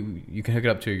know you can hook it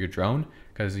up to your drone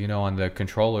because on the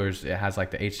controllers it has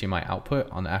like the HDMI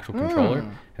output on the actual controller,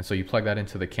 and so you plug that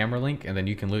into the camera link, and then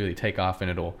you can literally take off,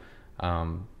 and it'll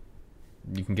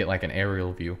you can get like an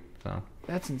aerial view. So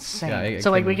that's insane.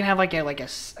 So like we can have like an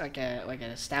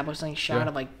establishing shot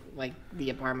of like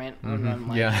the apartment. And then,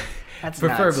 that's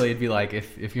preferably nuts. It'd be like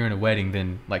if you're in a wedding,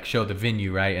 then like show the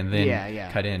venue, right, and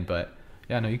then cut in. But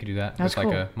yeah, no, you could do that. That's cool.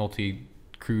 Like a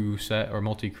multi-crew set or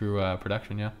multi-crew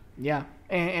production. Yeah,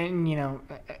 and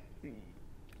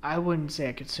I wouldn't say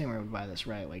a consumer would buy this,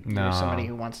 right? Like there's somebody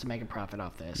who wants to make a profit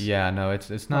off this. Yeah, no, it's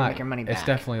not. Make your money back. It's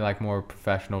definitely like more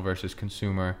professional versus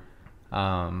consumer.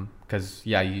 Because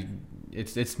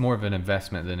it's more of an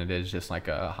investment than it is just like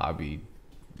a hobby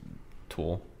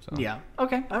tool. So. Yeah.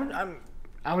 Okay.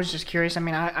 I was just curious. I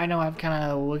mean, I know I've kind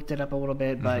of looked it up a little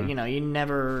bit, but you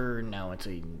never know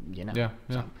until you know. Yeah.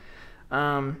 So,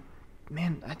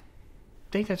 man, I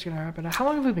think that's gonna wrap it up. How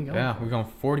long have we been going? Yeah, we're going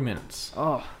 40 minutes.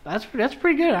 Oh, that's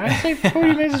pretty good. I'd say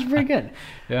 40 minutes is pretty good.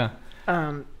 Yeah.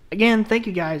 Again, thank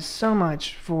you guys so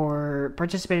much for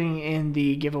participating in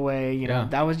the giveaway.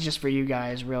 That was just for you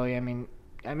guys, really. I mean,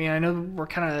 I know we're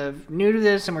kind of new to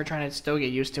this and we're trying to still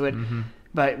get used to it,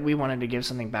 but we wanted to give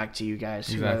something back to you guys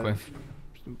who have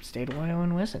stayed loyal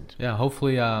and listened. Yeah,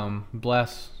 hopefully,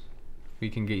 bless, we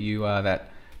can get you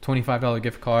that $25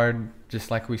 gift card. Just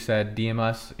like we said, DM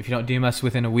us. If you don't DM us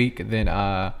within a week, then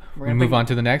we move on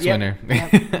to the next winner.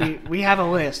 we have a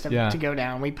list to go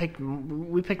down. We picked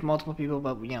multiple people,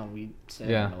 but we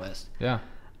said on the list. Yeah.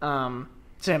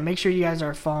 So make sure you guys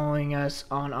are following us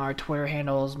on our Twitter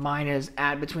handles. Mine is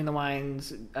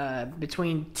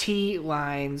between T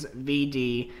lines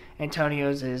VD.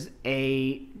 Antonio's is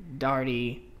A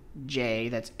Darty J.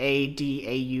 That's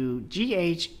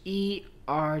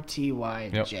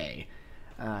ADAUGHERTYJ.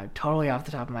 Totally off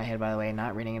the top of my head, by the way,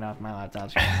 not reading it off my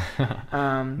laptop screen.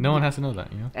 No one has to know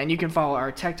that, And you can follow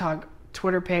our Tech Talk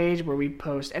Twitter page where we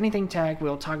post anything tech.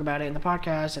 We'll talk about it in the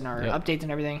podcast and our updates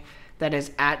and everything. That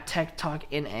is at Tech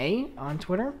Talk NA on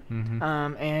Twitter.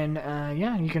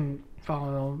 You can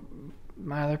follow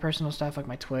my other personal stuff like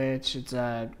my Twitch. It's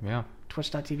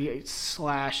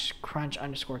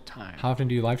twitch.tv/crunch_time. How often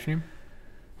do you live stream?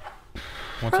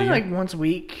 Probably like once a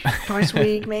week, twice a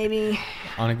week, maybe.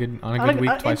 on a good week, twice a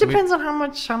week. It depends on how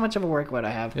much of a workload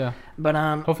I have. Yeah. But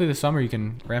hopefully this summer you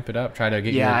can ramp it up. Try to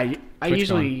get I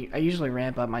usually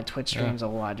ramp up my Twitch streams a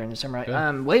lot during the summer.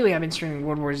 Good. Lately I've been streaming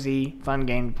World War Z, fun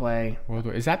game to play.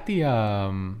 Is that the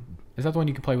one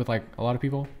you can play with like a lot of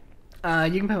people?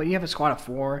 You can play. You have a squad of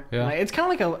 4. Yeah. It's kind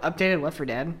of like a updated Left 4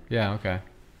 Dead. Yeah. Okay.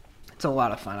 It's a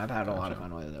lot of fun. I've had a lot of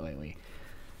fun with it lately.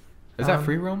 Is that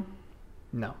free roam?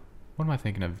 No. What am I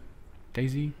thinking of?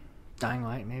 DayZ? Dying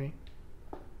Light, maybe.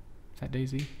 Is that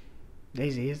DayZ?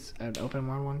 DayZ is an open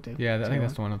world one too. Yeah, I think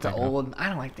that's the one I'm thinking of. I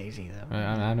don't like DayZ though.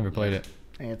 I never played it.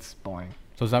 It's boring.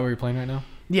 So is that what you're playing right now?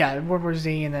 Yeah, World War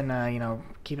Z, and then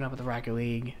keeping up with the Rocket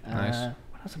League. Nice.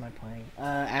 What else am I playing?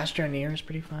 Astroneer is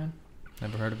pretty fun.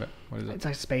 Never heard of it. What is it? It's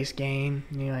like a space game.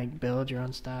 You like build your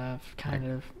own stuff, kind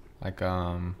of. Like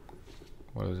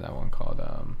what was that one called?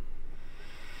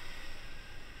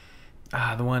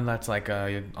 The one that's like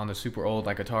on the super old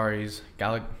like Atari's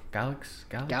Galaga?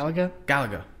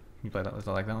 Galaga. You play that? Is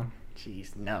that like that one?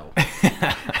 Jeez, no.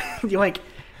 You like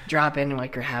drop in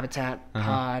like your habitat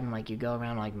pod and like you go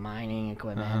around like mining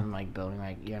equipment and like building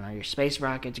like your space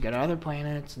rockets. You go to other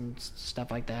planets and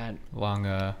stuff like that.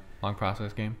 Long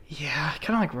process game. Yeah,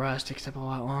 kind of like Rust except a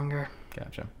lot longer.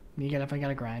 Gotcha. You definitely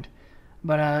gotta grind.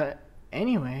 But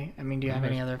anyway, I mean, do you have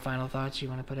any other final thoughts you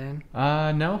want to put in?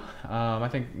 No. I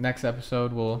think next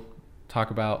episode we'll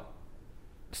talk about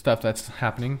stuff that's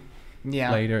happening.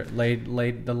 Yeah. Later,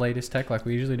 the latest tech like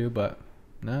we usually do, but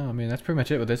no, I mean that's pretty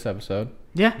much it with this episode.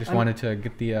 Yeah. Just wanted to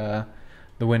get the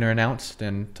winner announced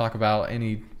and talk about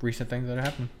any recent things that are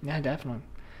happening. Yeah, definitely.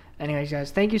 Anyways,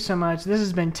 guys, thank you so much. This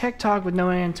has been Tech Talk with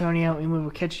Noah and Antonio, and we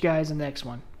will catch you guys in the next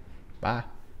one. Bye.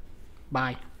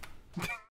 Bye.